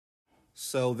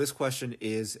So this question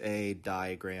is a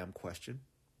diagram question.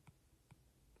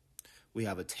 We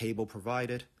have a table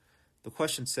provided. The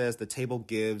question says the table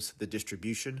gives the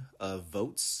distribution of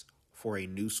votes for a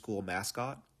new school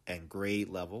mascot and grade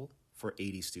level for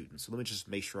 80 students. So let me just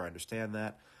make sure I understand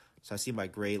that. So I see my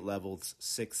grade levels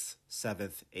 6th,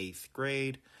 7th, 8th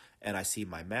grade, and I see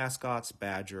my mascots,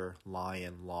 badger,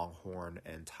 lion, longhorn,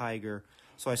 and tiger.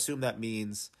 So I assume that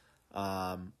means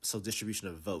distribution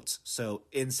of votes. So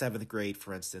in 7th grade,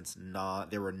 for instance,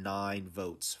 there were 9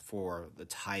 votes for the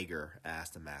tiger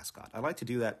as the mascot. I like to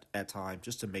do that at times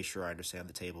just to make sure I understand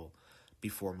the table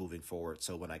before moving forward.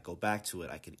 So when I go back to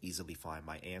it, I can easily find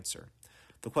my answer.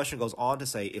 The question goes on to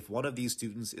say, if one of these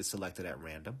students is selected at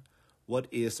random, what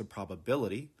is the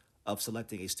probability of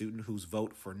selecting a student whose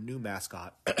vote for new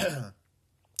mascot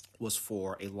was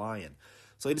for a lion?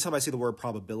 So anytime I see the word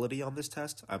probability on this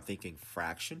test, I'm thinking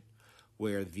fraction,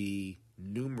 where the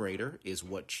numerator is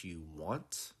what you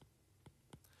want.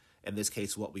 In this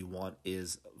case, what we want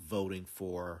is voting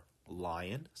for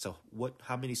lion. So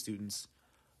how many students,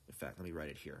 in fact, let me write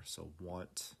it here. So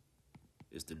want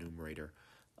is the numerator.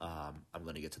 I'm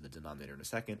going to get to the denominator in a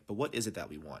second. But what is it that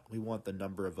we want? We want the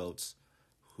number of votes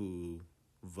who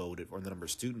voted, or the number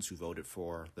of students who voted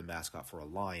for the mascot for a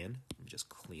lion. Let me just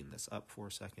clean this up for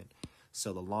a second.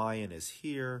 So the lion is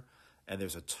here, and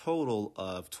there's a total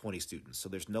of 20 students. So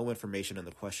there's no information in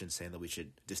the question saying that we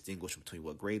should distinguish between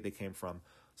what grade they came from.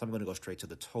 So I'm going to go straight to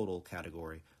the total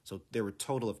category. So there were a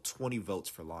total of 20 votes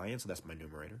for lion, so that's my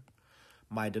numerator.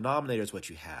 My denominator is what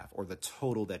you have, or the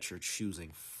total that you're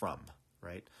choosing from,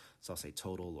 right? So I'll say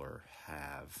total or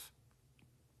have.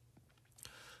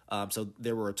 So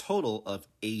there were a total of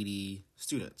 80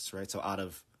 students, right? So out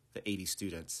of the 80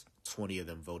 students, 20 of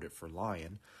them voted for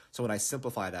lion. So when I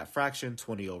simplify that fraction,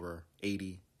 20 over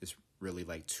 80 is really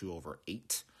like 2 over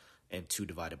 8. And 2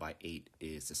 divided by 8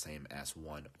 is the same as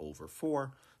 1 over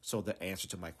 4. So the answer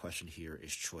to my question here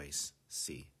is choice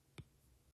C.